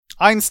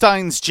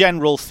Einstein's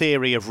general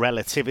theory of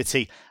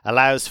relativity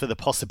allows for the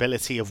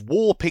possibility of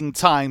warping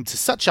time to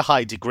such a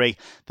high degree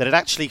that it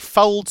actually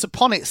folds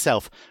upon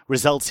itself,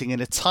 resulting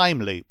in a time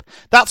loop.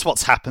 That's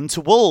what's happened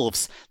to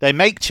Wolves. They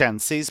make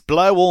chances,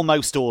 blow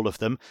almost all of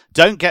them,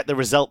 don't get the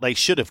result they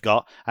should have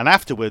got, and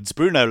afterwards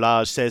Bruno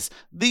Lage says,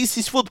 "This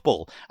is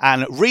football,"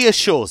 and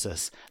reassures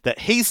us that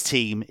his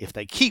team, if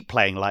they keep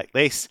playing like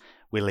this,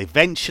 will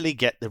eventually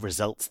get the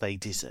results they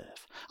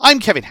deserve. I'm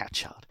Kevin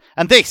Hatchard,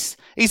 and this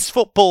is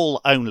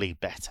Football Only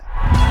Better.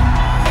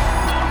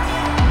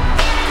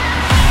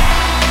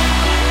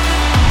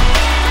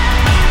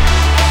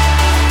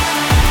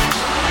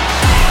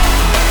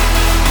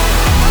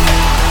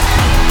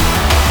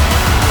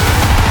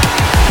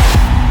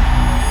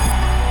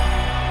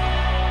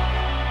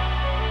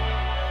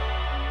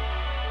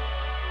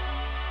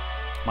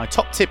 My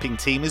top tipping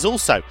team is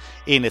also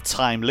in a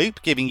time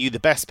loop, giving you the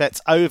best bets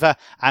over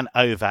and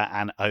over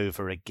and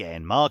over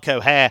again. Mark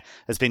O'Hare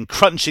has been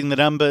crunching the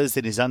numbers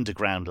in his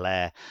underground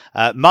lair.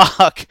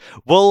 Mark,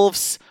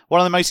 Wolves, one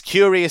of the most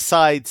curious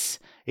sides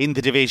in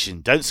the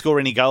division. Don't score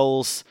any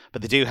goals,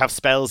 but they do have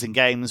spells in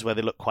games where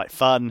they look quite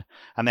fun,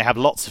 and they have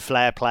lots of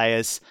flair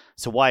players.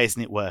 So why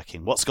isn't it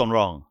working? What's gone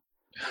wrong?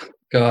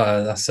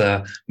 God, that's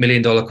 $1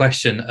 million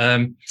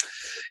question.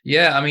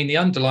 Yeah, I mean, the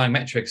underlying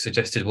metrics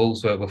suggested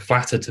Wolves were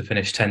flattered to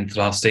finish 10th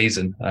last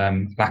season.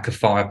 Lack of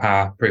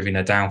firepower proving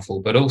their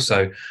downfall, but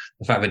also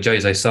the fact that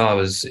Jose Sá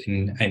was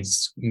in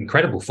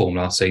incredible form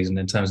last season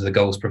in terms of the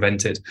goals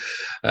prevented.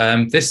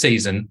 This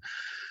season,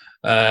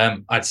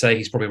 I'd say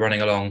he's probably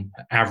running along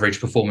average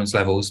performance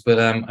levels, but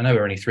I know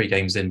we're only 3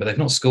 games in, but they've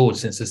not scored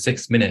since the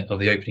 6th minute of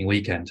the opening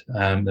weekend.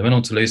 They went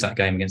on to lose that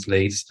game against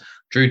Leeds,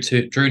 drew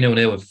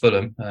 0-0 with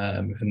Fulham,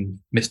 and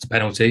missed a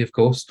penalty, of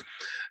course,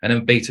 and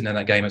then beaten in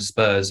that game at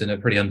Spurs in a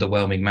pretty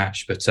underwhelming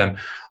match. But I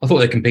thought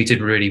they competed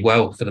really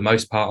well for the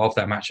most part of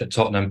that match at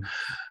Tottenham.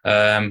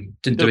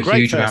 Didn't do a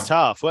huge amount. First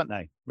half, weren't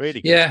they?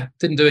 Really good. Yeah,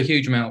 didn't do a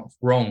huge amount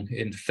wrong,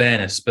 in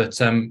fairness, but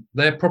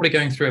they're probably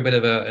going through a bit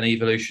of an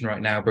evolution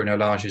right now. Bruno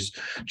Lage is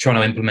trying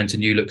to implement a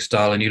new look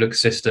style, a new look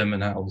system,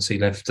 and that obviously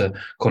left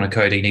Conor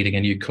Coady needing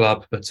a new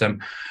club. But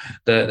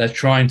they're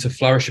trying to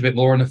flourish a bit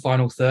more in the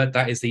final third.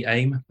 That is the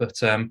aim.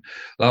 But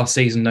last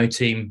season, no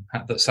team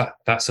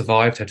that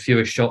survived had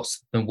fewer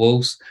shots than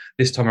Wolves.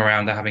 This time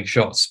around, they're having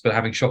shots, but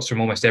having shots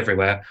from almost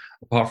everywhere,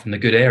 apart from the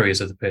good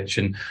areas of the pitch.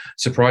 And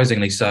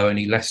surprisingly so,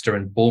 only Leicester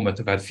and Bournemouth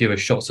have had fewer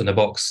shots in the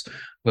box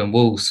when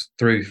Wolves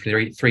through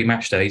three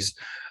match days.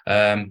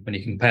 When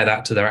you compare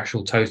that to their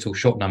actual total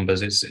shot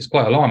numbers, it's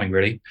quite alarming,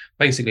 really.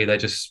 Basically, they're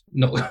just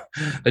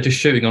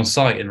shooting on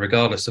sight, and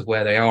regardless of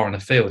where they are on the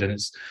field, and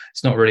it's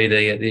not really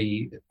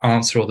the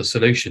answer or the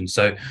solution.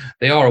 So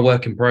they are a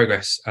work in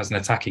progress as an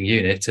attacking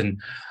unit,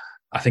 and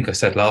I think I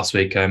said last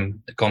week,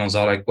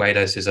 Gonzalo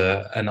Guedes is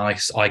a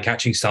nice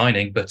eye-catching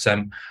signing, but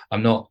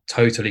I'm not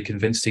totally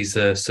convinced he's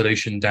the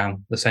solution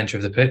down the centre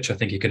of the pitch. I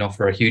think he can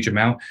offer a huge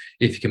amount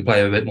if he can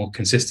play a bit more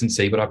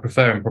consistency, but I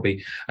prefer him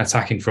probably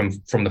attacking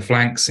from the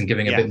flanks and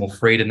giving a bit more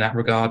freedom in that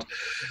regard.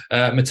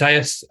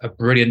 Mateus, a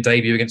brilliant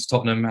debut against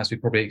Tottenham, as we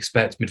probably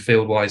expect.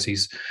 Midfield-wise,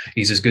 he's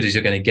as good as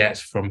you're going to get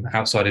from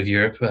outside of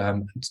Europe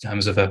in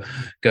terms of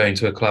going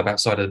to a club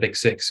outside of the Big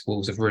Six.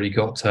 Wolves have really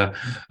got a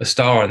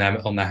star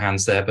on their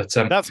hands there, but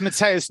that's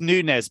Mateus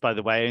Nunes, by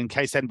the way, in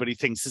case anybody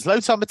thinks, has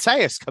Lothar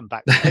Mateus come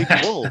back to play for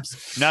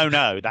Wolves?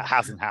 No, that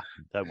hasn't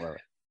happened. Don't worry.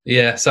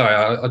 Yeah, sorry,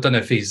 I don't know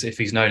if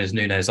he's known as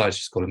Nunes. I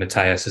just call him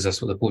Mateus, as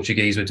that's what the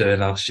Portuguese were doing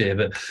last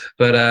year.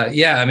 But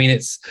yeah, I mean,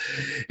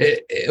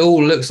 it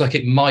all looks like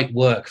it might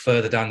work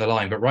further down the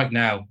line. But right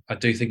now, I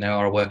do think they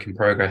are a work in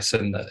progress,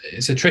 and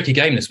it's a tricky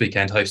game this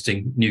weekend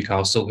hosting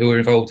Newcastle, who were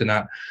involved in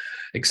that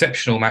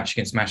exceptional match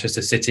against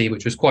Manchester City,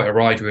 which was quite a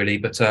ride, really.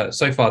 But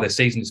so far this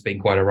season, it's been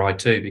quite a ride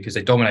too, because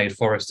they dominated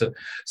Forest at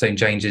St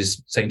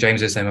James's.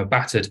 They were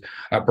battered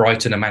at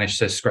Brighton and managed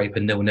to scrape a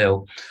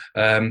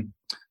 0-0.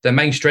 Their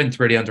main strength,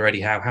 really, under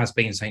Eddie Howe has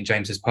been St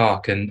James's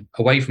Park, and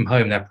away from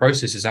home, their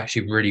process is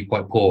actually really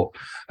quite poor.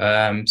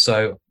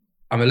 So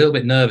I'm a little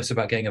bit nervous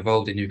about getting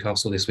involved in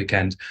Newcastle this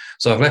weekend.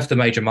 So I've left the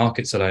major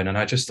markets alone, and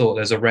I just thought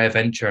there's a rare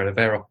venture and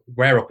a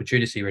rare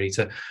opportunity, really,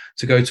 to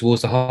go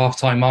towards the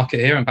half-time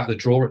market here and back the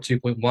draw at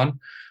 2.1,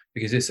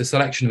 because it's a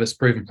selection that's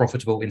proven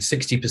profitable in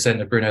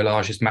 60% of Bruno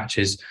Lage's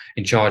matches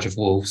in charge of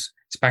Wolves.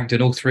 It's banked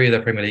in all 3 of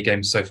their Premier League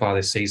games so far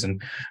this season.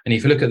 And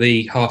if you look at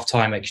the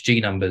half-time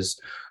XG numbers,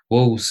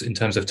 Wolves, in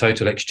terms of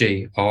total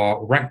XG,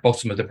 are ranked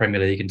bottom of the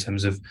Premier League in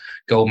terms of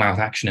goal-mouth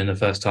action in the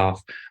first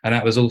half. And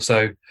that was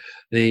also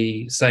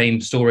the same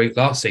story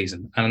last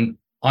season. And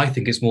I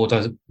think it's more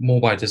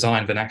by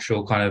design than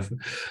actual kind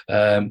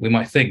of, we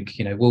might think,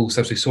 Wolves,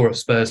 as we saw at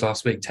Spurs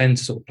last week, tend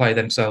to sort of play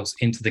themselves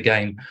into the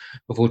game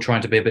before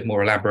trying to be a bit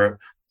more elaborate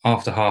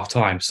after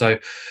half-time. So,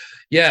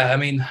 yeah, I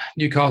mean,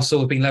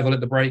 Newcastle have been level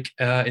at the break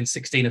in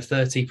 16 of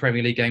 30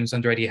 Premier League games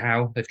under Eddie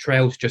Howe. They've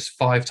trailed just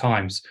 5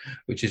 times,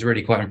 which is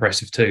really quite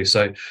impressive too.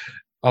 So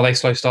are they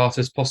slow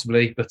starters?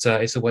 Possibly, but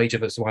it's a wager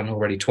that's won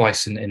already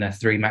twice in their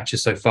 3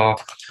 matches so far.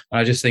 And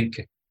I just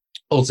think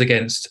odds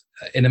against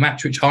in a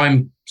match which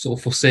I'm sort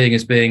of foreseeing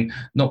as being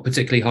not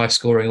particularly high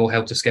scoring or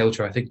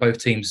helter-skelter. I think both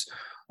teams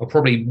are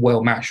probably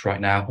well matched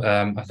right now.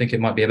 I think it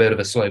might be a bit of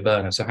a slow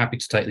burner, so happy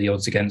to take the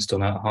odds against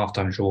on a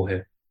halftime draw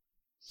here.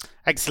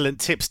 Excellent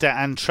tipster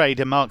and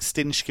trader Mark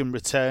Stinchcombe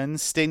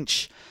returns.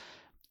 Stinch,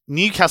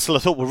 Newcastle I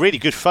thought were really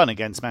good fun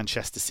against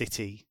Manchester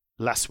City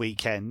last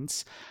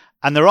weekend.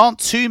 And there aren't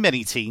too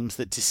many teams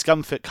that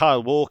discomfort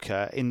Kyle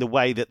Walker in the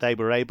way that they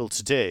were able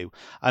to do.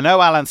 I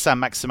know Alan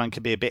Saint-Maximin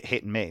can be a bit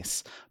hit and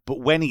miss, but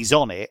when he's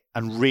on it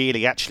and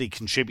really actually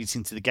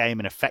contributing to the game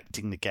and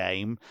affecting the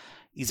game,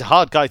 he's a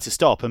hard guy to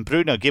stop. And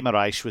Bruno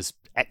Guimaraes was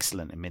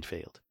excellent in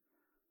midfield.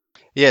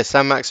 Yeah,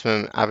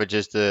 Saint-Maximin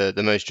averages the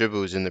most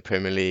dribbles in the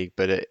Premier League,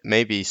 but it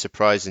may be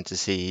surprising to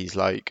see he's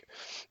like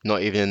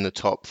not even in the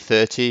top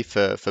 30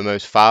 for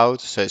most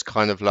fouls. So it's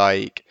kind of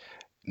like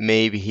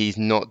maybe he's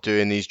not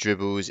doing these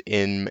dribbles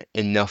in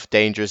enough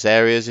dangerous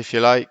areas, if you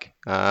like.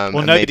 Well,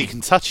 nobody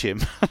can touch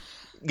him.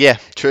 Yeah,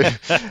 true.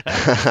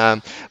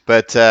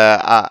 But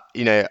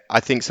I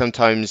think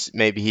sometimes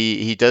maybe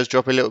he does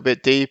drop a little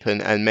bit deep,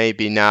 and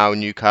maybe now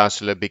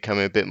Newcastle are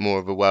becoming a bit more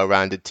of a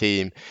well-rounded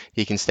team.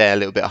 He can stay a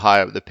little bit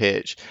higher up the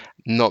pitch.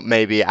 Not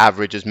maybe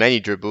average as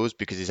many dribbles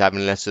because he's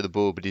having less of the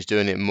ball, but he's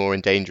doing it more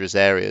in dangerous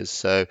areas.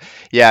 So,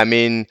 yeah, I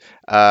mean,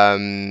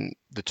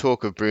 the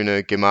talk of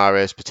Bruno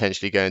Guimaraes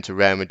potentially going to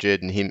Real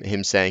Madrid and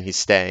him saying he's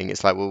staying,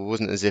 it's like, well, it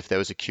wasn't as if there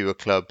was a queue of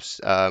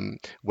clubs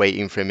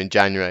waiting for him in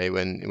January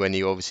when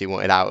he obviously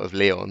wanted out of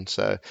Lyon.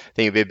 So I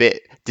think it'd be a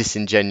bit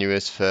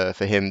disingenuous for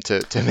him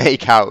to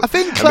make out. I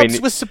think clubs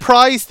were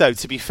surprised, though,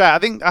 to be fair.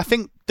 I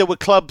think there were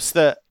clubs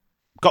that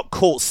got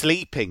caught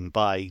sleeping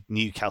by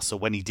Newcastle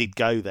when he did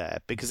go there,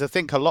 because I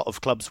think a lot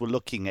of clubs were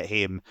looking at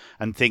him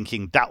and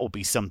thinking that will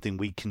be something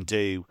we can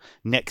do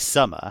next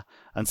summer.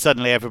 And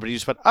suddenly everybody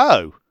just went,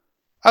 oh,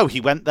 he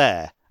went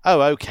there.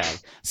 Oh, okay.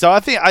 So I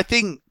do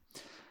think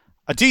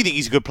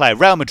he's a good player.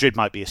 Real Madrid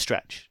might be a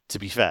stretch, to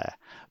be fair.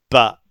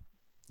 But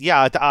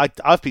yeah,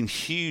 I've been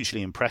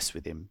hugely impressed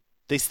with him.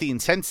 There's the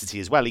intensity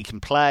as well. He can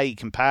play, he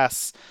can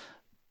pass,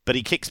 but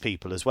he kicks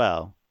people as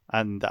well.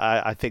 And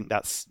I think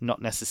that's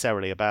not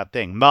necessarily a bad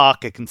thing. Mark,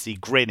 I can see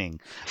grinning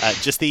at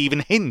just the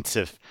even hint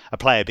of a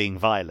player being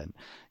violent.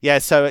 Yeah,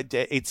 so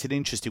it's an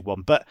interesting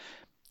one. But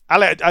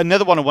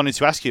another one I wanted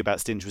to ask you about,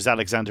 Stinge, was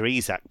Alexander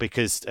Isak,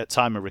 because at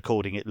time of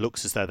recording, it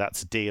looks as though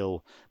that's a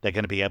deal they're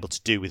going to be able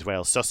to do with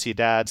Real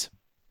Sociedad.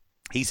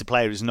 He's a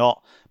player who's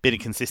not been a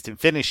consistent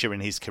finisher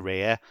in his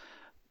career,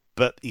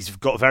 but he's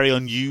got a very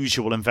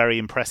unusual and very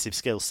impressive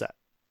skill set.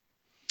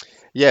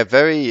 Yeah,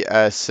 very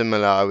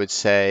similar, I would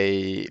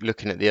say,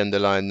 looking at the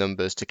underlying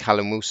numbers to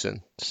Callum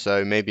Wilson.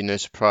 So maybe no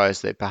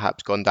surprise they've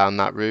perhaps gone down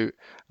that route.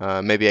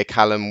 Maybe a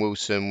Callum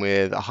Wilson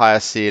with a higher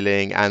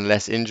ceiling and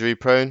less injury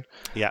prone.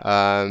 Yeah.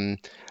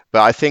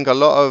 But I think a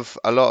lot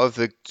of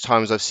the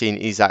times I've seen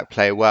Isak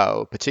play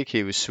well,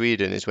 particularly with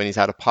Sweden, is when he's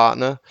had a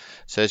partner.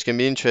 So it's going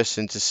to be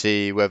interesting to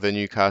see whether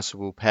Newcastle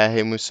will pair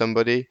him with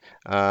somebody.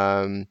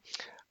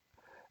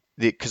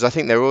 Because I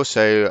think they're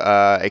also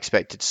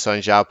expected to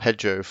sign João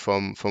Pedro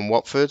from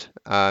Watford.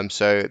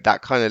 So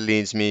that kind of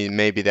leads me,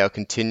 maybe they'll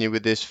continue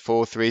with this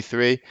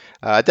 4-3-3.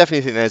 I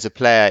definitely think there's a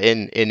player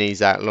in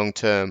Isak long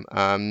term.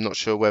 I'm not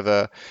sure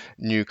whether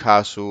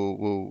Newcastle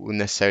will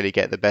necessarily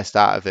get the best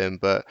out of him,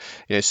 but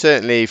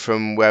certainly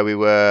from where we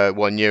were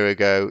 1 year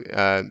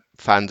ago,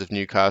 fans of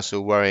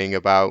Newcastle worrying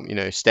about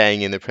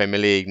staying in the Premier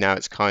League. Now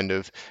it's kind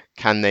of,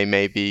 can they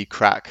maybe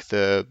crack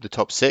the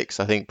top six?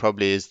 I think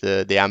probably is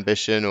the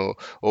ambition, or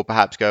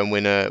perhaps go and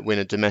win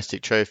a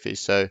domestic trophy.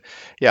 So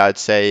yeah, I'd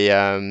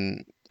say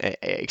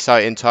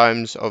exciting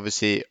times.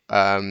 Obviously,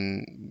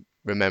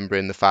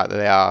 remembering the fact that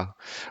they are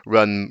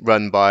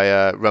run by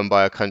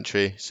a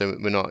country, so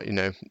we're not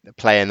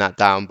playing that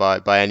down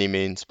by any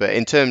means. But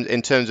in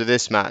terms of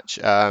this match,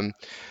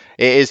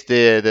 it is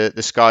the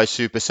Sky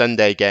Super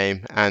Sunday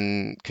game,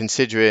 and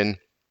considering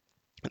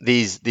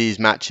these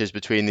matches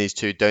between these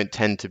two don't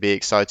tend to be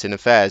exciting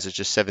affairs. There's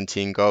just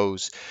 17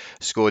 goals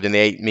scored in the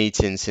 8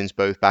 meetings since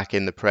both back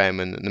in the Prem,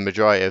 and the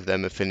majority of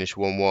them have finished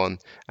 1-1,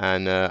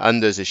 and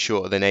unders is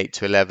shorter than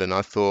 8-11.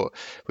 I thought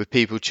with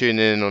people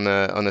tuning in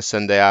on a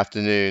Sunday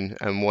afternoon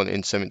and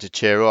wanting something to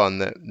cheer on,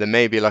 that there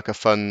may be like a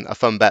fun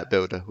bet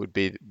builder would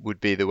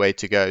be the way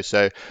to go.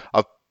 So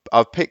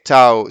I've picked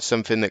out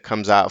something that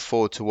comes out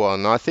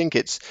 4-1. I think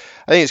it's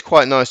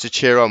quite nice to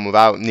cheer on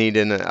without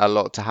needing a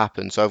lot to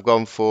happen. So I've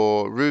gone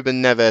for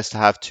Ruben Neves to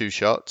have 2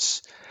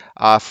 shots,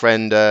 our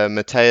friend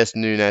Matheus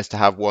Nunes to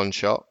have 1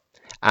 shot,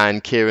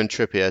 and Kieran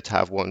Trippier to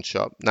have 1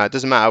 shot. Now, it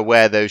doesn't matter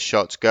where those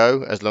shots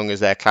go as long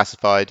as they're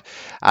classified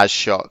as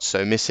shots.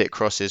 So miss-hit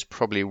crosses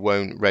probably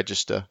won't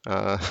register.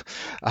 But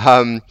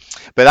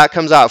that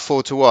comes out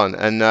 4-1.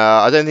 And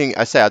I don't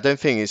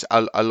think it's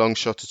a long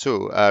shot at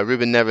all.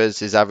 Ruben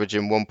Neves is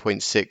averaging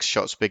 1.6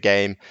 shots per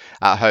game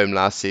at home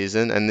last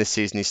season. And this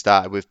season he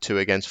started with 2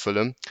 against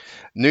Fulham.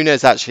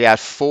 Nunes actually had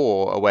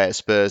 4 away at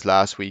Spurs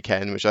last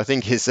weekend, which I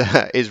think is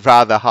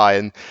rather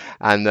high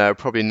and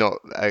probably not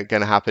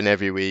going to happen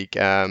every week.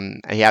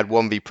 he had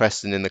 1v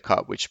Preston in the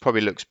cup, which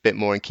probably looks a bit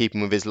more in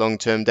keeping with his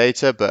long-term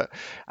data. But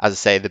as I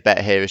say, the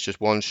bet here is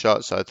just one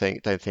shot, so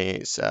don't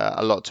think it's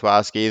a lot to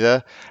ask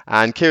either.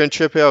 And Kieran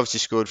Trippier obviously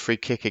scored free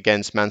kick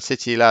against Man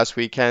City last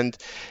weekend.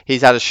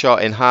 He's had a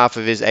shot in half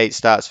of his 8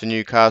 starts for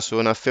Newcastle,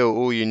 and I feel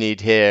all you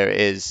need here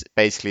is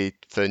basically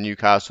for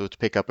Newcastle to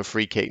pick up a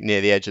free kick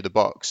near the edge of the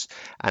box.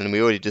 And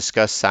we already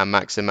discussed Sam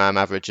Maximam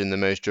averaging the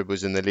most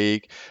dribbles in the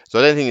league. So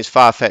I don't think it's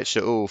far-fetched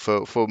at all.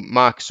 For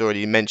Marcus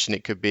already mentioned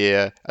it could be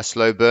a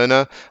slow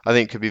burner. I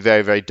think it could be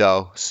very, very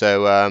dull.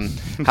 So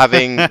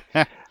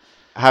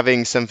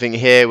having something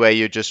here where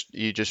you just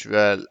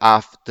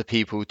ask the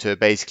people to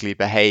basically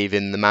behave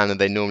in the manner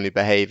they normally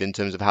behave in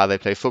terms of how they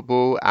play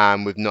football,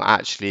 and with not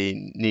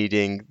actually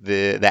needing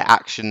their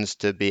actions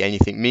to be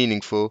anything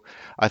meaningful,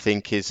 I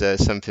think is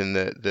something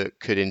that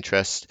could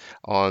interest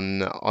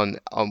on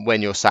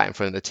when you're sat in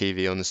front of the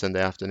TV on a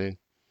Sunday afternoon.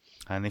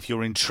 And if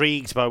you're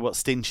intrigued by what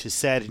Stinch has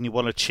said and you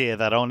want to cheer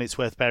that on, it's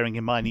worth bearing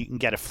in mind you can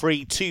get a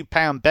free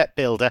 £2 bet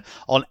builder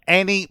on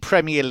any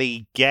Premier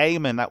League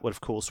game, and that would, of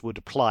course, would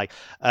apply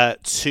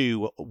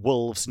to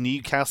Wolves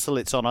Newcastle.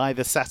 It's on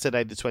either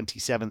Saturday the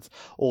 27th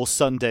or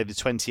Sunday the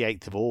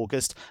 28th of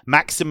August.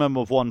 Maximum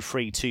of one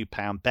free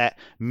 £2 bet,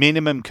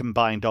 minimum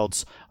combined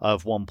odds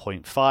of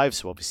 1.5.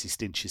 So obviously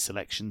Stinch's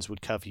selections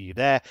would cover you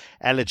there.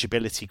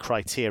 Eligibility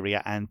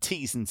criteria and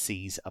T's and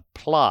C's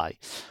apply.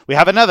 We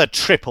have another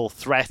triple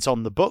threat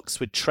on the books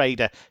with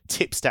trader,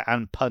 tipster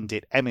and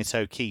pundit Emmett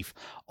O'Keefe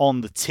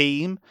on the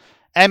team.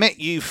 Emmett,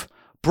 you've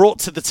brought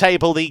to the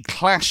table the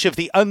clash of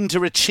the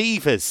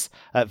underachievers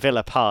at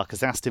Villa Park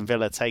as Aston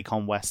Villa take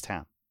on West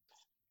Ham.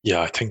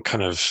 Yeah, I think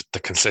kind of the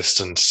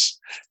consistent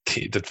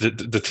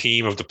the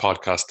theme of the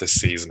podcast this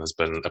season has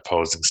been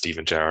opposing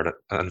Steven Gerrard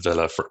and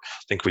Villa. I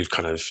think we've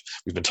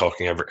been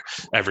talking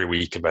every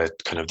week about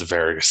kind of the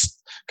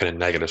various kind of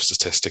negative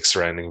statistics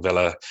surrounding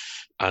Villa.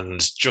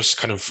 And just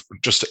to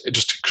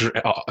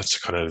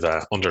kind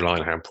of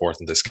underline how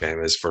important this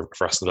game is for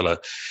Aston Villa,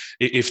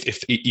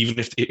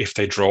 if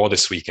they draw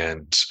this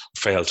weekend,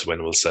 fail to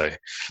win, we'll say,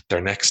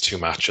 their next 2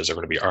 matches are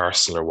going to be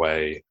Arsenal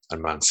away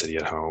and Man City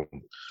at home.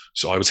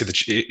 So I would say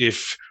that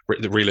if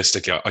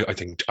realistically, I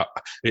think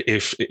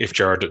if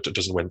Gerrard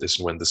doesn't win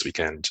this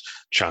weekend,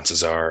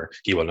 chances are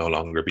he will no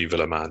longer be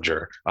Villa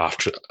manager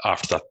after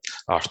that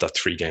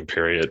 3-game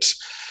period.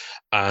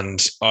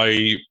 And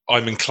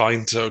I'm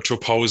inclined to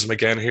oppose him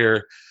again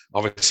here.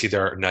 Obviously,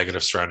 there are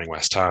negatives surrounding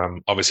West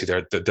Ham.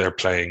 Obviously, they're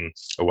playing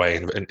away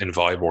in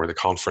Vibor, the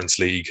Conference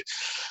League.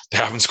 They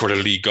haven't scored a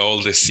league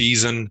goal this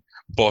season,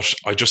 but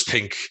I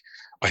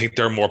think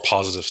there are more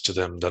positives to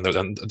them than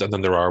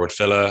there are with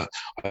Villa.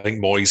 I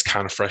think Moyes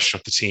can freshen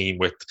up the team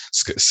with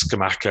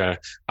Scamacca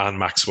and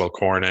Maxwell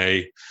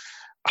Cornet.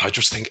 I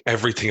just think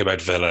everything about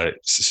Villa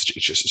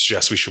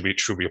suggests we should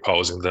be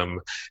opposing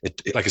them.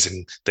 Like I said,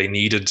 they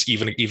needed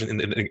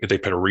they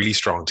put a really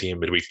strong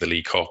team midweek of the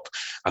League Cup,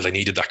 and they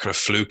needed that kind of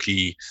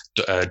fluky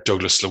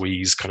Douglas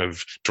Luiz kind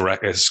of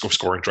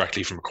scoring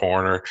directly from a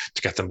corner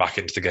to get them back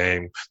into the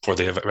game before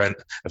they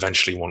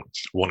eventually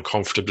won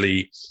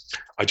comfortably.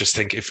 I just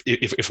think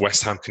if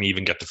West Ham can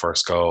even get the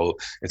first goal,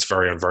 it's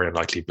very, very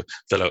unlikely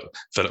Villa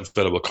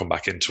will come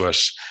back into it.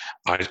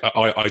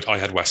 I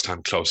had West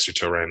Ham closer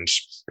to around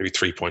maybe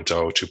 3.0,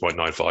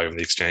 2.95 in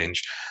the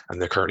exchange,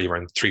 and they're currently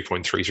around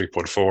 3.3,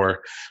 3.4,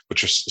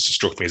 which just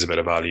struck me as a bit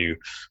of value.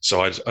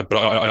 So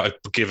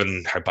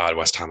given how bad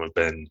West Ham have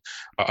been,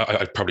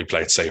 I'd probably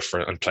play it safer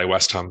and play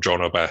West Ham draw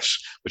no bet,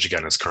 which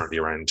again is currently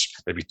around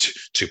maybe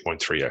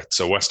 2.38.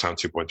 So West Ham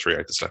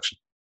 2.38 the selection.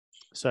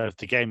 So if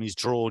the game is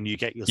drawn, you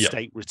get your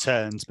state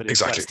returns, but if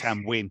West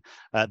Ham win,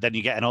 then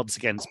you get an odds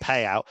against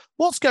payout.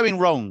 What's going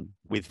wrong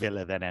with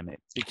Villa then,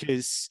 Emmett?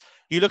 Because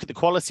you look at the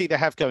quality they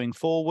have going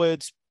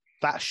forward,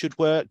 that should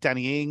work.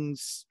 Danny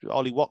Ings,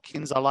 Ollie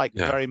Watkins, I like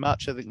very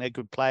much. I think they're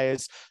good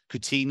players.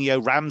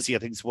 Coutinho, Ramsey, I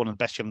think is one of the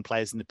best young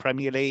players in the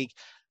Premier League.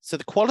 So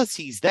the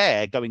quality's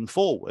there going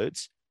forward.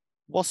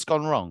 What's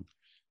gone wrong?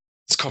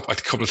 It's a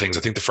couple of things. I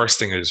think the first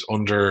thing is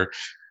under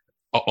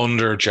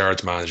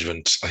Gerrard's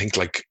management, I think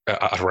like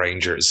at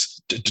Rangers,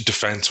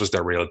 defence was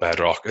their real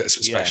bedrock,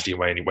 especially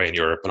way in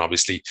Europe. And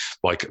obviously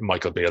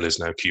Michael Beale is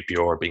now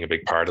QPR being a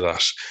big part of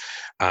that.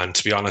 And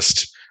to be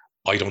honest,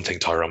 I don't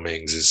think Tyrone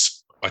Mings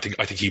is, I think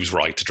he was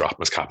right to drop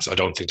him as caps. I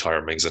don't think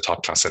Tyrone Mings is a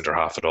top class centre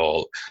half at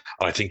all.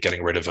 And I think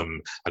getting rid of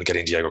him and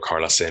getting Diego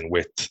Carlos in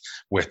with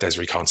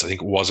Ezri Konsa, I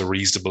think was a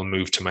reasonable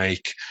move to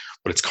make.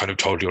 But it's kind of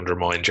totally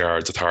undermined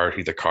Gerrard's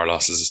authority that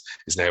Carlos is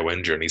now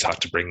injured and he's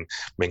had to bring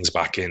Mings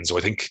back in. So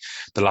I think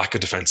the lack of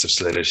defensive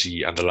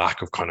solidity and the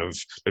lack of kind of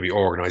maybe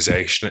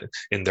organisation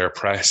in their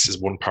press is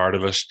one part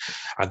of it.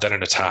 And then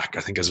in attack,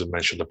 I think as we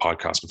mentioned in the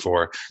podcast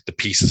before, the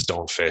pieces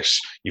don't fit.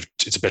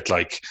 It's a bit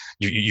like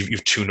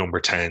you've 2 number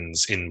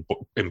 10s in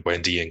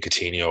Wendy and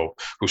Coutinho,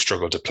 who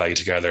struggle to play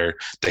together.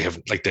 They have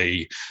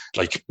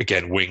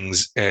again,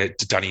 wings,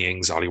 Danny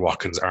Ings, Ollie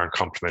Watkins aren't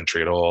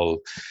complementary at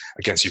all.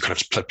 Against you kind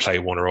of play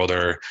one or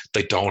other.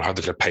 They don't have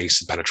the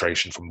pace and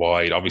penetration from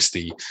wide.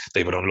 Obviously,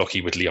 they've been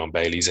unlucky with Leon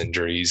Bailey's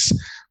injuries,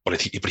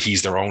 but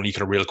he's their only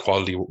kind of real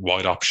quality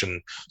wide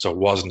option. So it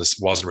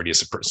wasn't really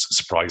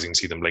surprising to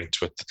see them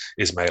linked with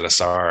Ismail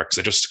Assar,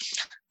 because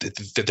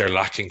they're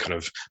lacking kind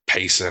of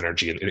pace and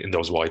energy in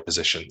those wide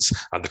positions,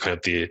 and the kind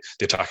of the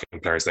attacking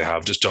players they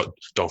have just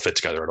don't fit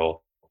together at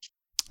all.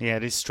 Yeah,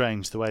 it is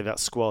strange the way that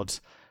squad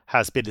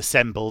has been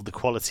assembled. The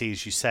quality,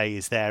 as you say,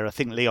 is there. I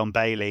think Leon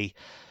Bailey,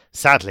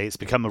 sadly, it's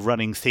become a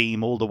running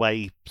theme all the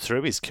way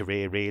through his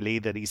career, really,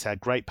 that he's had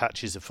great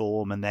patches of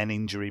form and then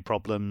injury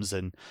problems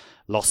and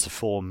loss of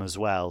form as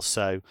well.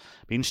 So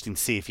it'll be interesting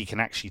to see if he can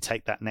actually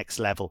take that next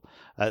level,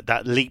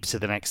 that leap to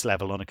the next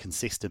level on a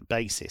consistent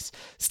basis.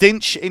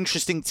 Stinch,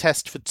 interesting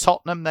test for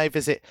Tottenham. They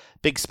visit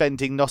big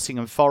spending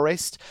Nottingham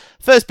Forest.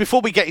 First, before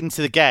we get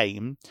into the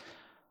game,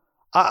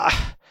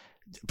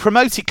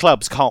 promoted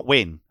clubs can't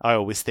win, I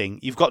always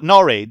think. You've got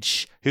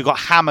Norwich, who got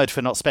hammered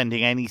for not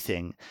spending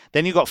anything.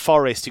 Then you've got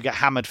Forest, who get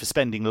hammered for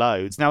spending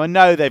loads. Now, I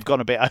know they've gone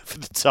a bit over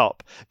the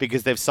top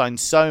because they've signed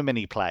so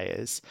many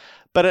players,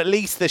 but at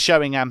least they're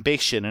showing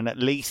ambition, and at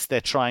least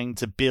they're trying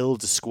to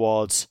build a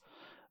squad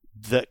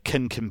that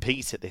can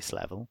compete at this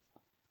level.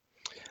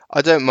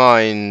 I don't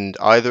mind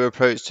either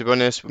approach, to be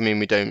honest. I mean,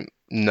 we don't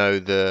know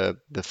the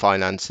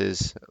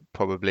finances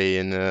probably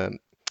in the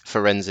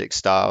forensic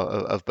style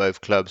of both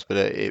clubs, but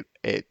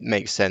it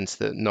makes sense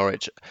that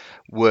Norwich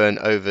weren't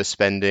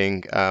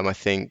overspending. I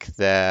think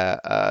their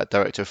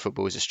director of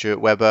football is Stuart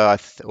Webber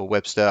or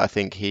Webster. I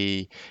think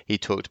he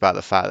talked about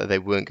the fact that they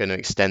weren't going to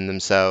extend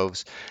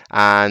themselves,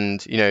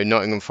 and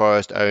Nottingham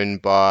Forest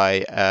owned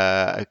by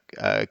a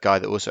guy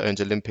that also owns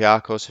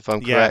Olympiacos, if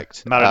I'm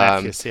correct.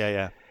 Marinakis,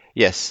 yeah.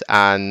 Yes,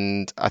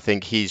 and I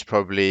think he's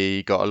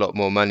probably got a lot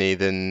more money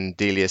than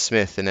Delia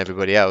Smith and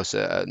everybody else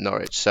at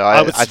Norwich. So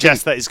I would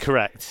suggest that is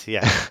correct.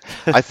 Yeah,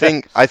 I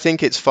think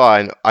it's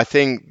fine. I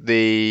think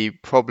the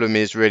problem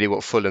is really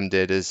what Fulham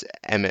did, as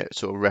Emmett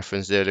sort of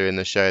referenced earlier in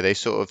the show. They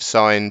sort of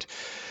signed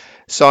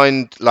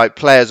like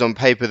players on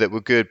paper that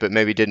were good, but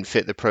maybe didn't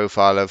fit the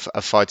profile of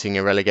fighting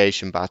a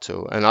relegation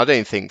battle. And I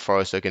don't think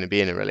Forest are going to be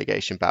in a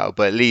relegation battle,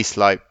 but at least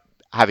like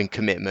having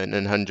commitment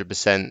and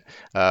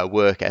 100%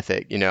 work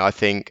ethic. I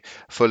think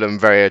Fulham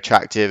very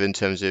attractive in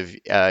terms of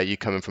you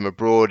coming from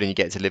abroad and you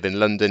get to live in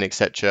London,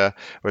 etc.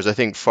 Whereas I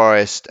think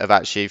Forest have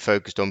actually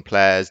focused on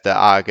players that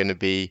are going to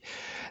be,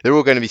 they're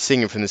all going to be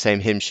singing from the same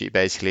hymn sheet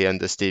basically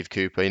under Steve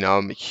Cooper.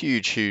 I'm a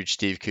huge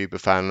Steve Cooper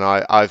fan, and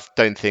I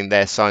don't think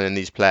they're signing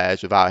these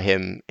players without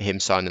him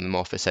signing them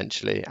off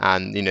essentially.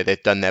 And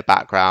they've done their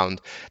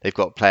background. They've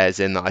got players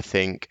in that I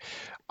think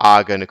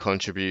are going to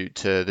contribute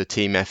to the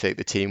team ethic,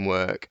 the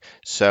teamwork.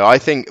 So I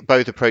think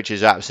both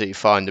approaches are absolutely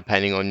fine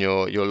depending on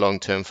your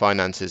long-term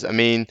finances. I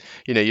mean,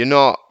 you're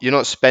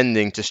not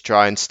spending to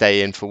try and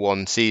stay in for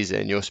one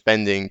season. You're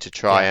spending to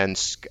try and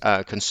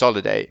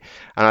consolidate.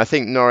 And I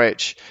think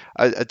Norwich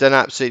are done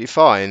absolutely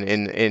fine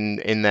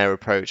in their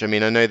approach. I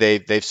mean, I know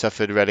they've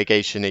suffered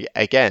relegation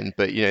again,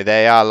 but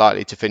they are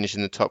likely to finish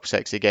in the top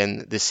six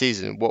again this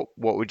season. What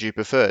would you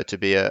prefer, to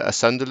be a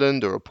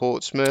Sunderland or a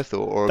Portsmouth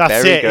or a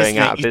Bury going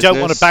out of business? You don't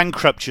want to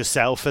bankrupt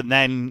yourself and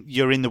then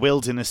you're in the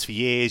wilderness for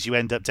years. You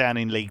end up down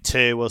in League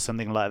Two or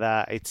something like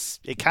that.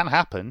 It can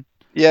happen.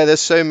 Yeah, there's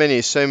so many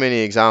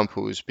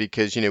examples,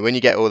 because when you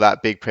get all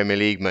that big Premier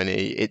League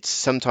money, it's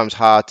sometimes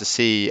hard to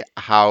see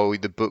how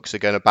the books are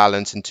going to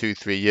balance in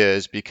 2-3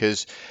 years,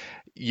 because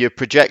your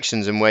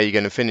projections and where you're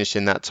going to finish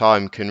in that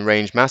time can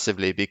range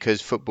massively,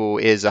 because football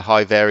is a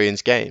high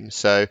variance game.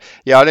 So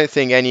yeah, I don't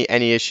think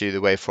any issue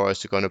the way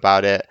Forest have gone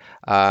about it.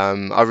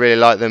 I really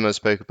like them. I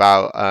spoke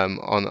about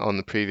on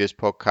the previous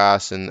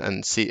podcast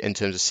and see in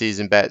terms of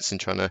season bets and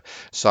trying to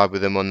side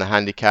with them on the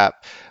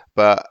handicap,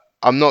 but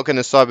I'm not going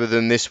to side with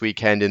them this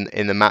weekend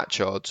in the match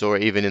odds or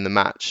even in the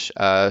match.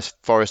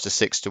 Forest are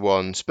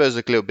 6-1. Spurs are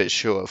a little bit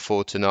short at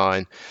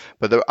 4-9.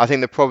 But I think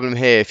the problem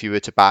here, if you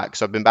were to back,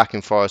 so I've been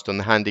backing Forest on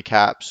the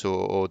handicaps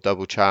or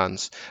double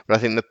chance, but I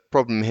think the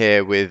problem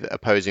here with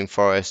opposing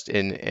Forest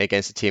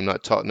against a team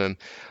like Tottenham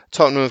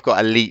have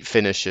got elite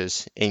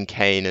finishers in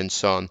Kane and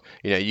Son.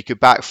 You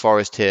could back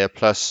Forest here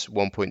plus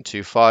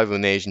 1.25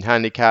 on the Asian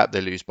handicap.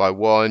 They lose by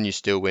 1. You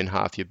still win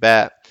half your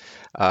bet.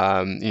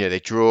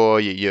 They draw,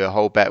 your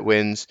whole bet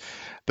wins.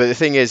 But the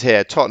thing is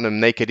here, Tottenham,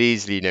 they could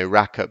easily,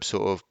 rack up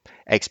sort of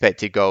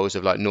expected goals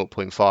of like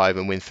 0.5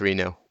 and win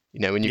 3-0.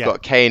 When you've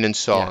got Kane and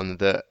Son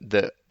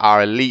that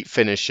are elite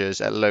finishers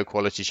at low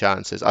quality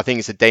chances, I think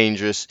it's a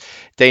dangerous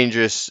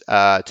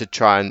to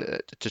try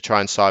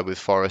and side with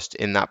Forest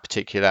in that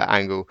particular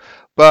angle.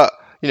 But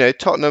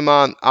Tottenham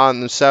aren't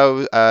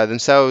themselves. I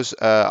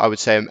would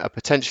say are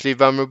potentially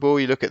vulnerable.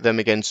 You look at them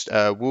against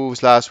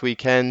Wolves last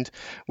weekend.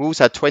 Wolves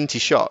had 20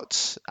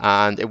 shots,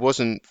 and it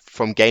wasn't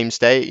from game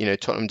state.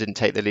 Tottenham didn't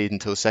take the lead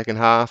until the second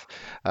half.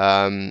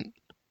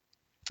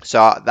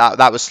 So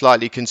that was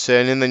slightly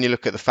concerning. Then you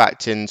look at the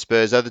fact in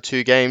Spurs' other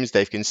two games,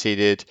 they've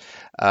conceded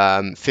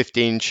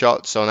 15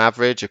 shots on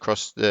average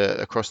across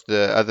the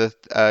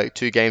other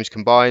two games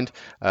combined.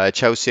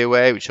 Chelsea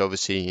away, which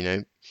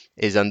obviously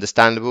is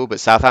understandable,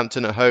 but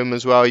Southampton at home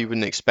as well, you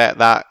wouldn't expect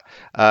that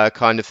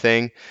kind of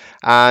thing.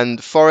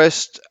 And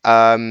Forest,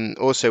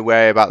 also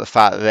wary about the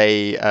fact that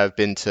they have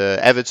been to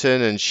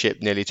Everton and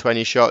shipped nearly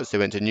 20 shots. They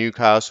went to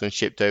Newcastle and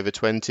shipped over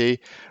 20.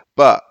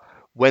 But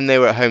when they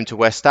were at home to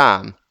West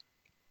Ham,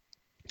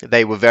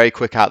 they were very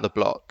quick out the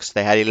blocks.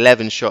 They had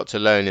 11 shots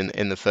alone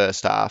in the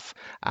first half.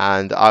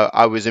 And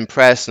I was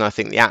impressed. And I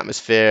think the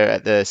atmosphere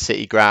at the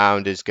City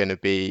ground is going to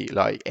be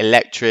like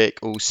electric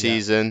all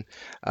season.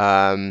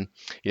 Yeah.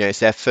 It's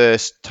their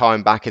first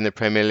time back in the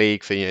Premier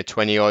League for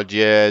 20 odd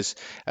years.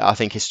 I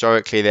think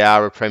historically they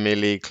are a Premier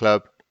League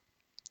club.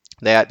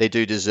 They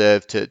do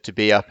deserve to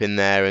be up in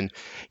there, and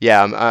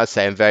yeah, I'd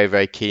say I'm very,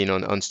 very keen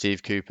on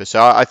Steve Cooper.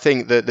 So I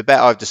think that the bet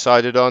I've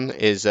decided on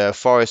is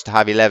Forest to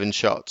have 11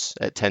 shots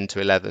at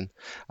 10-11.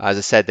 As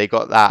I said, they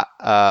got that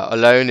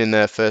alone in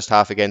the first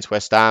half against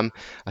West Ham.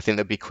 I think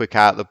they'll be quick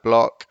out the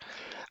block.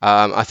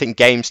 I think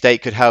game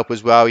state could help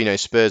as well.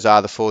 Spurs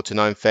are the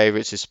 4-9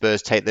 favourites. If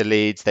Spurs take the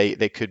leads,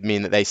 they could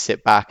mean that they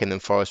sit back and then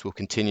Forest will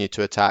continue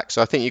to attack.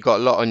 So I think you've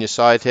got a lot on your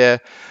side here.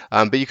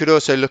 But you could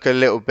also look a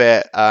little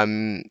bit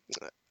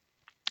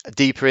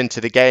deeper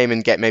into the game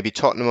and get maybe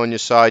Tottenham on your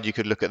side. You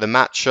could look at the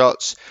match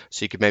shots,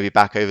 so you could maybe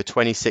back over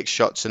 26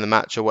 shots in the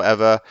match or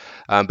whatever,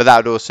 but that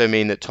would also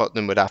mean that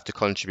Tottenham would have to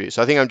contribute.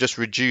 So I think I'm just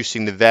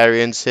reducing the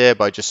variance here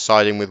by just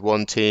siding with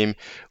one team,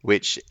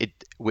 which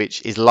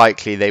is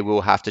likely they will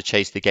have to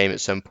chase the game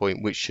at some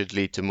point, which should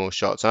lead to more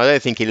shots. And I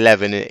don't think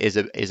 11 is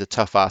a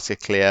tough ask to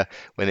clear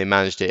when they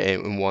managed it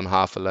in one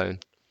half alone.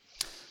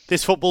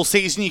 This football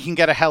season, you can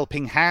get a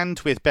helping hand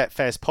with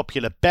Betfair's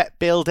popular Bet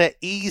Builder.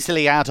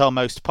 Easily add our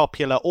most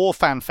popular or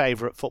fan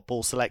favourite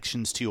football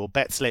selections to your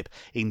bet slip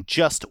in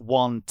just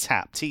one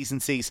tap. T's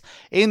and C's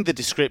in the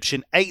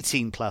description.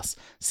 18 plus.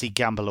 See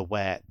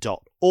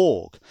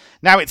gambleaware.org.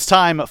 Now it's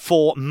time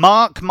for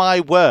Mark My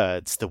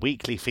Words, the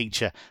weekly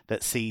feature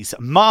that sees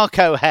Mark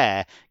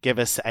O'Hare give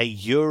us a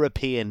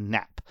European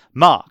nap.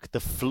 Mark, the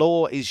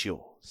floor is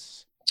yours.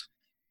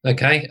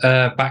 Okay,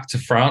 back to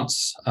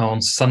France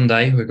on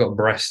Sunday. We've got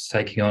Brest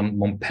taking on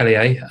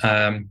Montpellier.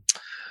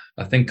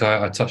 I think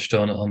I touched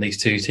on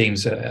these two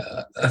teams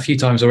a few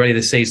times already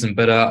this season,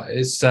 but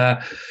it's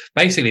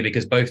basically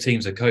because both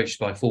teams are coached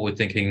by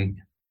forward-thinking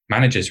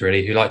managers,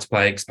 really, who like to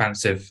play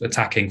expansive,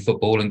 attacking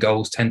football, and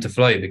goals tend to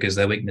flow because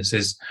their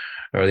weaknesses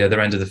are at the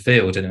other end of the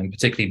field. And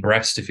particularly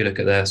Brest, if you look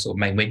at their sort of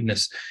main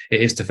weakness,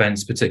 it is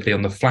defence, particularly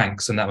on the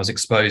flanks. And that was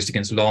exposed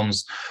against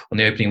Lens on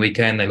the opening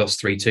weekend. They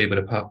lost 3-2,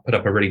 but put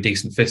up a really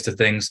decent fist of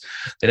things.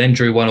 They then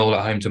drew 1-1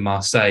 at home to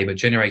Marseille, but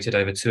generated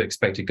over 2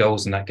 expected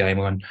goals in that game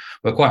and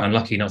were quite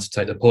unlucky not to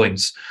take the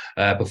points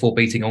before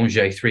beating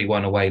Angers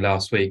 3-1 away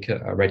last week,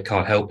 a red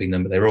card helping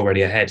them, but they were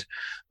already ahead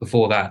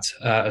before that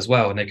as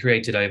well. And they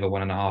created over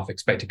 1.5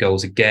 expected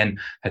goals again,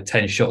 had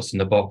 10 shots in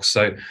the box.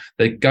 So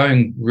they're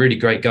going really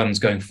great guns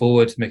going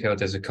forward. Mikel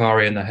De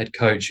Zakarian, the head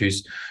coach,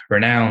 who's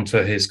renowned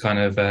for his kind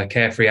of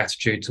carefree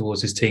attitude towards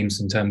his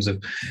teams in terms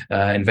of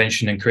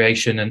invention and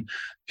creation, and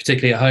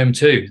particularly at home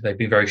too. They've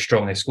been very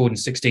strong. They've scored in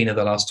 16 of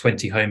the last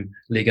 20 home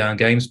Ligue 1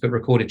 games, but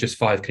recorded just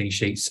 5 clean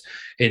sheets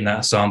in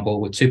that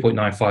sample, with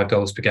 2.95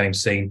 goals per game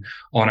seen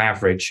on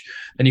average.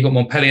 Then you've got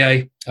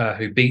Montpellier,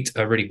 who beat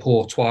a really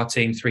poor Troyes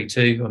team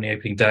 3-2 on the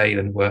opening day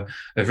and were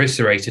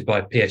eviscerated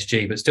by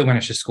PSG, but still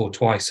managed to score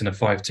twice in a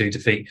 5-2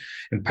 defeat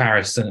in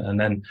Paris, and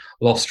then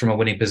lost from a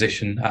winning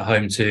position at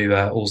home to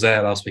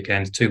Auxerre last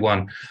weekend,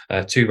 2-1,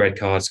 2 red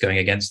cards going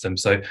against them.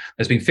 So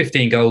there's been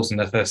 15 goals in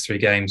their first 3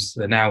 games.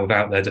 They're now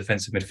without their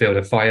defensive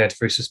midfielder Fayed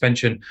through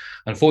suspension.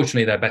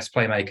 Unfortunately, their best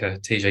playmaker,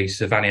 TJ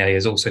Savanier,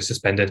 is also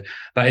suspended.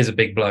 That is a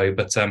big blow,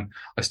 but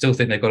I still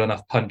think they've got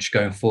enough punch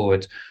going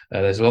forward.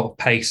 There's a lot of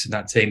pace in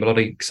that team, a lot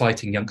of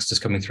exciting youngsters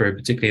coming through,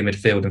 particularly in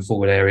midfield and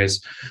forward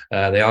areas.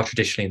 They are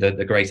traditionally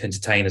the great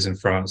entertainers in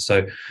France.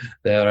 So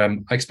I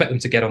expect them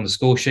to get on the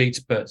score sheet,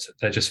 but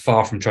they're just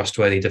far from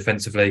trustworthy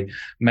defensively.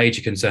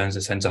 Major concerns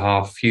at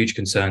centre-half, huge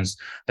concerns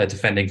they're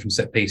defending from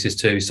set pieces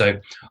too. So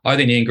I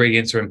think the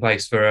ingredients are in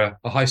place for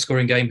a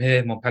high-scoring game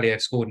here. Montpellier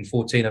have scored in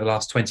 14 of the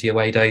last 20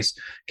 away days,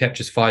 kept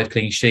just 5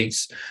 clean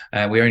sheets.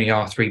 We only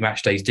are 3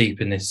 match days deep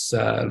in this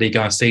Ligue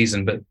 1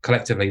 season, but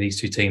collectively these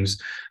two teams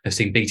have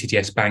seen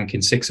BTTS bank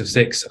in 6 of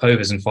 6,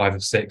 overs in 5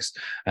 of 6,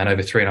 and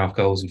over 3.5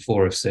 goals in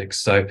 4 of 6.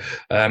 So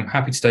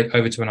happy to take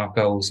over 2.5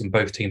 goals, and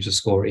both teams to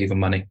score even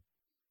money.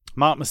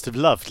 Mark must have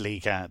loved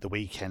Ligue 1 at the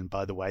weekend,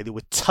 by the way. There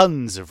were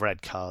tons of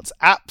red cards,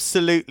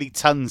 absolutely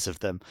tons of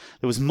them.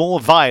 There was more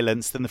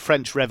violence than the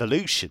French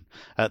Revolution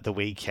at the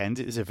weekend.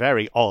 It was a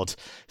very odd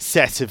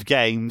set of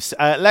games.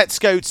 Let's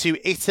go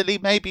to Italy,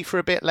 maybe for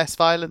a bit less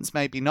violence,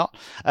 maybe not.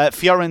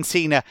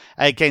 Fiorentina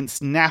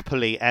against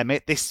Napoli,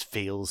 Emmett. This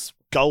feels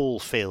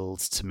goal-filled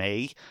to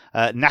me.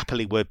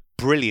 Napoli were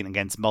brilliant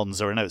against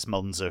Monza. I know it's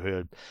Monza, who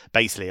are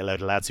basically a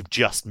load of lads who've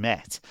just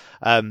met.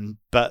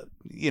 But,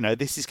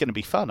 this is going to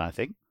be fun, I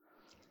think.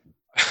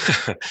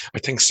 I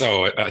think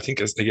so. I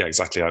think, yeah,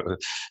 exactly.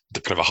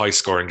 The kind of a high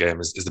scoring game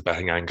is the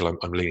betting angle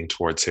I'm leaning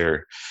towards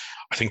here.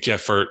 I think, yeah,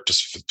 for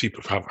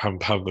people who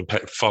have been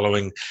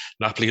following,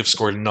 Napoli have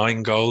scored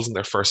 9 goals in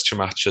their first 2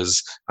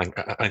 matches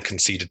and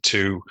conceded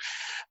 2.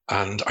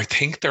 And I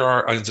think there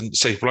are,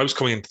 say, when I was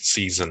coming into the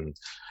season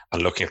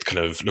and looking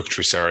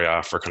through Serie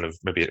A for kind of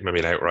maybe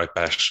an outright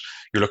bet,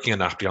 you're looking at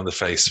Napoli on the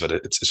face of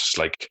it. It's just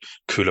like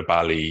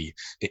Koulibaly,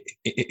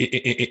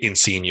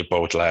 Insigne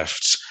both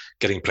left,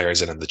 getting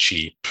players in the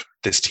cheap.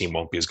 This team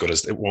won't be as good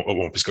as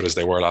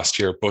they were last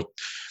year. But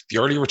the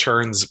early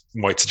returns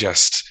might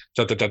suggest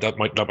that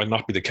might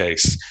not be the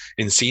case.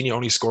 Insigne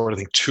only scored, I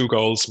think, 2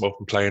 goals from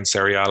open play in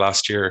Serie A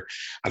last year,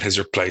 and his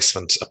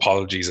replacement,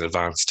 apologies in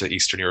advance to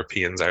Eastern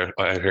Europeans out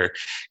here,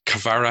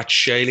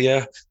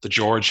 Kvaratskhelia, the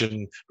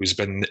Georgian, who's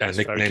been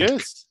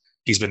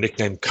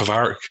nicknamed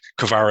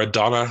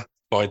Kvaradonna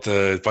by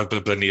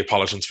the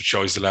Neapolitans, which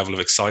shows the level of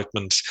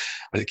excitement.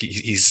 I think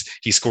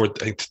he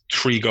scored, I think,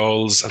 3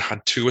 goals and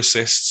had 2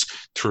 assists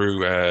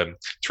through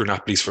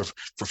Napoli's for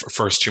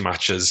first 2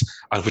 matches,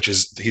 and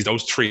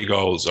those 3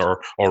 goals are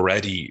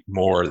already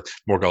more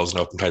goals in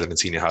open play than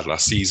Insigne had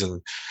last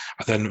season.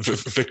 And then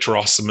Victor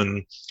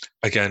Osimhen,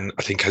 again,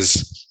 I think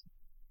has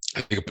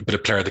a bit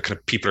of player that kind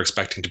of people are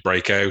expecting to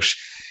break out.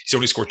 He's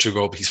only scored 2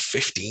 goals, but he's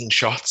 15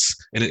 shots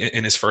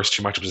in his first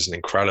 2 matches, which is an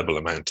incredible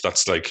amount.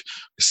 That's like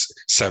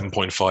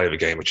 7.5 a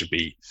game, which would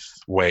be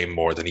way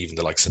more than even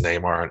the likes of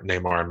Neymar and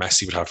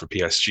Messi would have for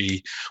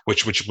PSG,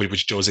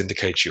 which does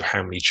indicate to you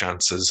how many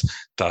chances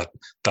that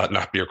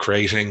Napoli are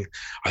creating.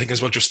 I think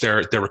as well, just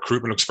their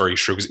recruitment looks very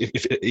true, because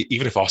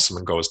even if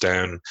Osimhen goes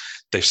down,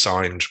 they've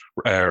signed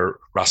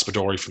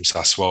Raspadori from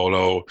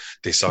Sassuolo.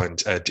 They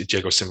signed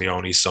Diego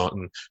Simeone's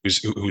son,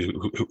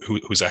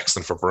 who's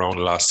excellent for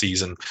Verona last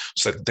season.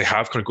 So they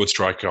have kind of good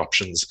striker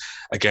options.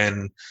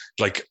 Again,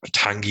 like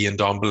Tanguy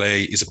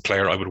Ndombele is a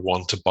player I would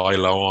want to buy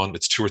low on.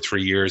 It's 2 or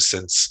 3 years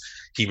since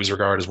he was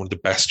regarded as one of the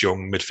best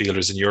young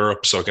midfielders in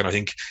Europe. So again, I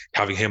think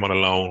having him on a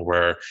loan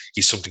where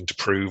he's something to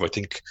prove, I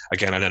think,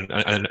 again,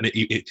 and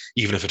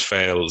even if it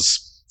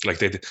fails, like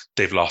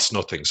they've lost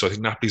nothing. So I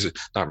think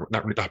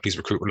Napoli's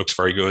recruitment looks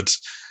very good.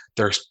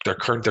 There's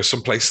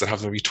some places that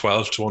have maybe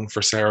 12-1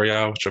 for Serie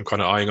A, which I'm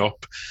kind of eyeing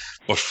up.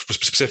 But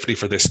specifically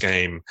for this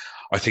game,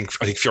 I think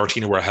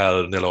Fiorentina were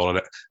held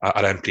 0-0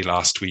 at Empoli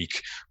last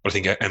week. But I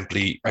think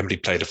Empoli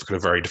played a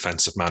very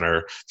defensive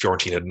manner.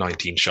 Fiorentina had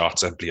 19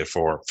 shots, Empoli had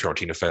 4.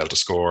 Fiorentina failed to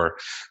score.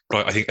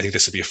 But I think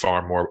this would be a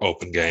far more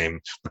open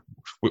game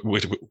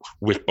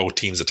with both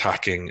teams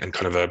attacking, and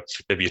kind of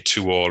maybe a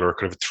 2-2 or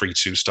kind of a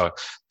 3-2 style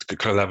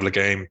kind of level of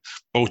game.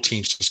 Both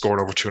teams to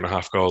score over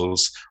 2.5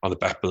 goals on the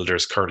bet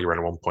builders, currently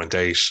around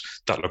 1.8.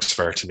 That looks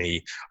fair to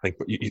me. I think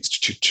it's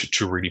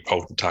two really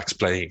potent attacks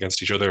playing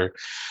against each other,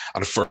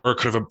 and for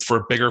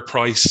a bigger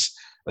price,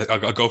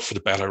 I'll go for the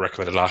bet I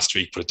recommended last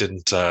week, but it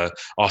didn't.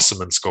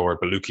 Osimhen scored,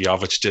 but Luka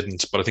Jovic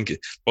didn't. But I think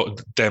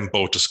them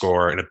both to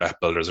score in a bet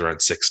builder is around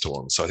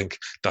 6-1. So I think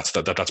that's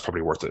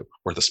probably worth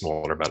a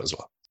smaller bet as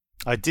well.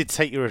 I did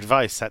take your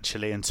advice,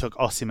 actually, and took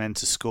Osimhen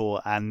to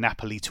score and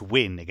Napoli to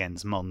win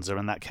against Monza,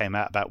 and that came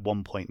out about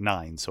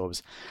 1.9. So I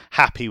was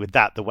happy with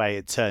that, the way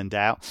it turned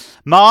out.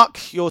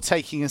 Mark, you're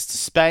taking us to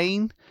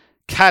Spain.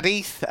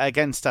 Cadiz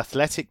against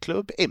Athletic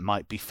Club. It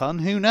might be fun.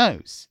 Who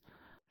knows?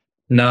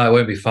 No, it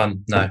won't be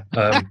fun. No.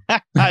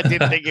 I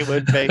didn't think it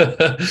would be.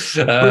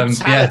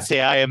 Brutality,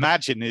 yeah. I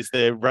imagine, is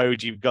the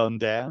road you've gone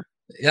down.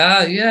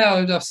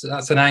 Yeah, that's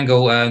an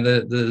angle.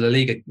 The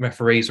Liga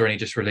referees were only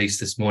just released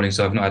this morning,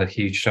 so I've not had a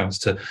huge chance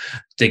to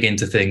dig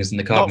into things in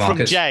the card markets. Not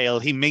from jail.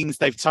 He means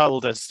they've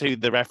told us who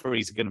the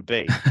referees are going to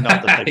be,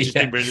 not that they've just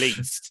been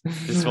released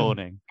this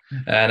morning.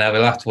 And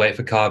we'll have to wait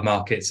for card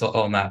markets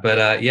on that. But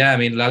I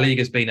mean, La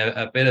Liga's been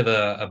a bit of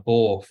a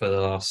bore for the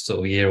last sort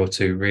of year or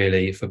two,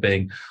 really, for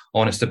being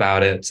honest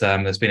about it.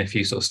 There's been a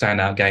few sort of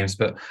standout games,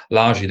 but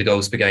largely the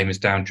goals per game is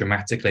down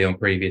dramatically on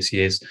previous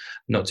years.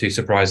 Not too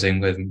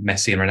surprising with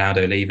Messi and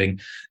Ronaldo leaving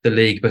the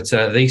league. But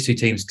these two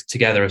teams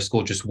together have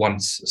scored just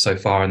once so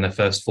far in their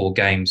first 4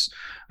 games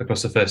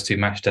across the first 2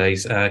 match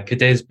days.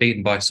 Cadiz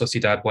beaten by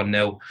Sociedad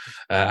 1-0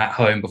 at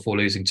home before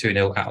losing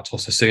 2-0 at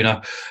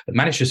Osasuna.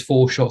 Managed just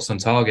 4 shots on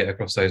target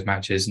across those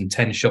matches and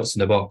 10 shots in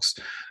the box.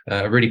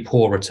 A really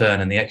poor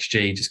return, and the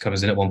XG just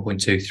comes in at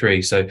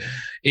 1.23. So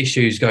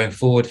issues going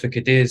forward for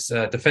Cadiz.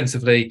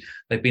 Defensively,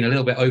 they've been a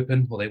little bit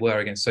open, or they were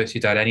against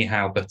Sociedad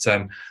anyhow, but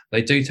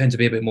they do tend to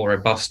be a bit more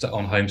robust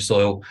on home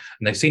soil,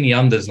 and they've seen the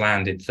unders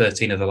land in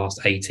 13 of the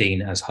last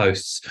 18 as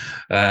hosts.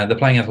 They're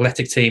playing an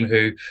Athletic team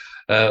who,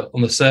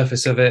 on the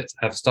surface of it,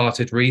 have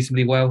started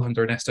reasonably well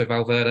under Ernesto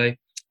Valverde.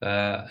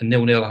 A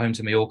 0-0 at home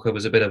to Mallorca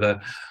was a bit of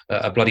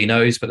a bloody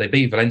nose, but they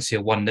beat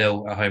Valencia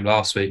 1-0 at home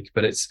last week.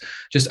 But it's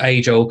just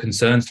age-old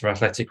concerns for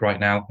Athletic right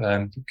now.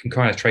 You can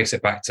kind of trace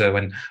it back to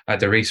when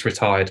Aduriz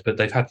retired, but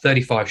they've had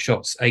 35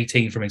 shots,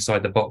 18 from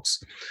inside the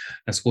box,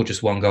 and scored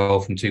just 1 goal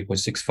from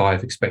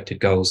 2.65 expected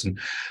goals. And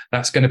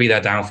that's going to be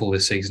their downfall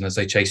this season as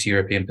they chase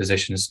European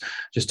positions.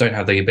 Just don't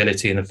have the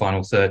ability in the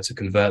final third to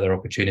convert their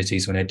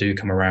opportunities when they do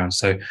come around.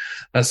 So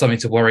that's something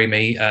to worry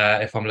me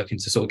if I'm looking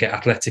to sort of get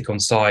Athletic on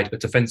side. But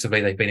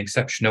defensively, they've been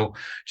exceptional.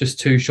 Just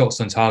 2 shots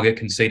on target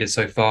conceded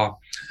so far.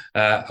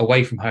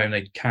 Away from home,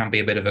 they can be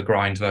a bit of a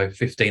grind, though.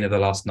 15 of the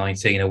last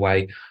 19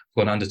 away,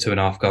 gone under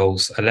 2.5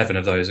 goals. 11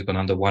 of those have gone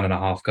under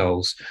 1.5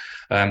 goals.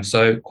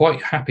 So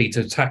quite happy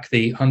to attack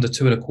the under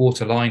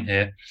 2.25 line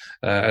here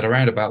at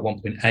around about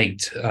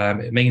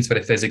 1.8. It means that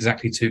if there's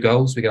exactly 2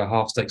 goals, we get a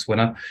half stakes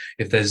winner.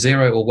 If there's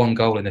 0 or 1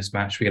 goal in this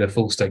match, we get a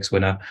full stakes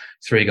winner,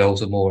 3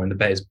 goals or more, and the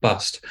bet is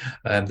bust.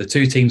 The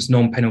 2 teams'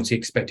 non-penalty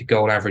expected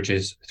goal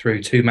averages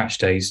through 2 match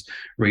days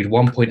read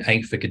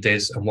 1.8 for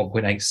Cadiz and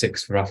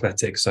 1.86 for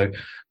Athletic. So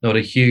not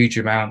a huge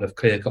amount of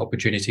clear-cut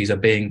opportunities are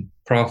being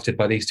crafted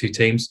by these 2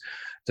 teams.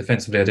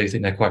 Defensively, I do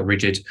think they're quite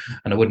rigid,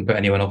 and I wouldn't put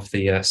anyone off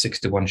the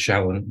 6-1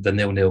 shout on the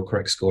 0-0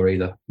 correct score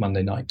either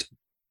Monday night.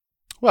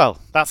 Well,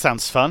 that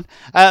sounds fun.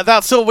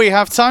 That's all we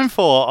have time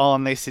for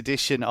on this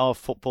edition of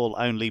Football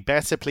Only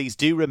Better. Please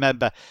do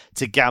remember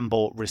to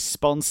gamble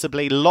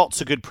responsibly.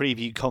 Lots of good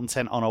preview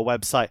content on our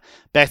website,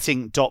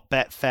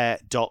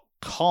 betting.betfair.com.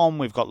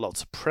 We've got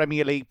lots of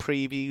Premier League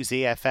previews,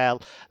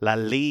 EFL, La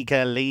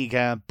Liga,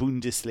 Liga,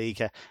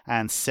 Bundesliga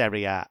and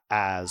Serie A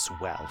as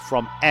well.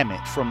 From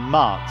Emmett, from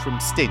Mark,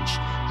 from Stinch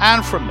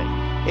and from me,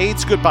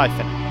 it's goodbye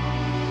for now.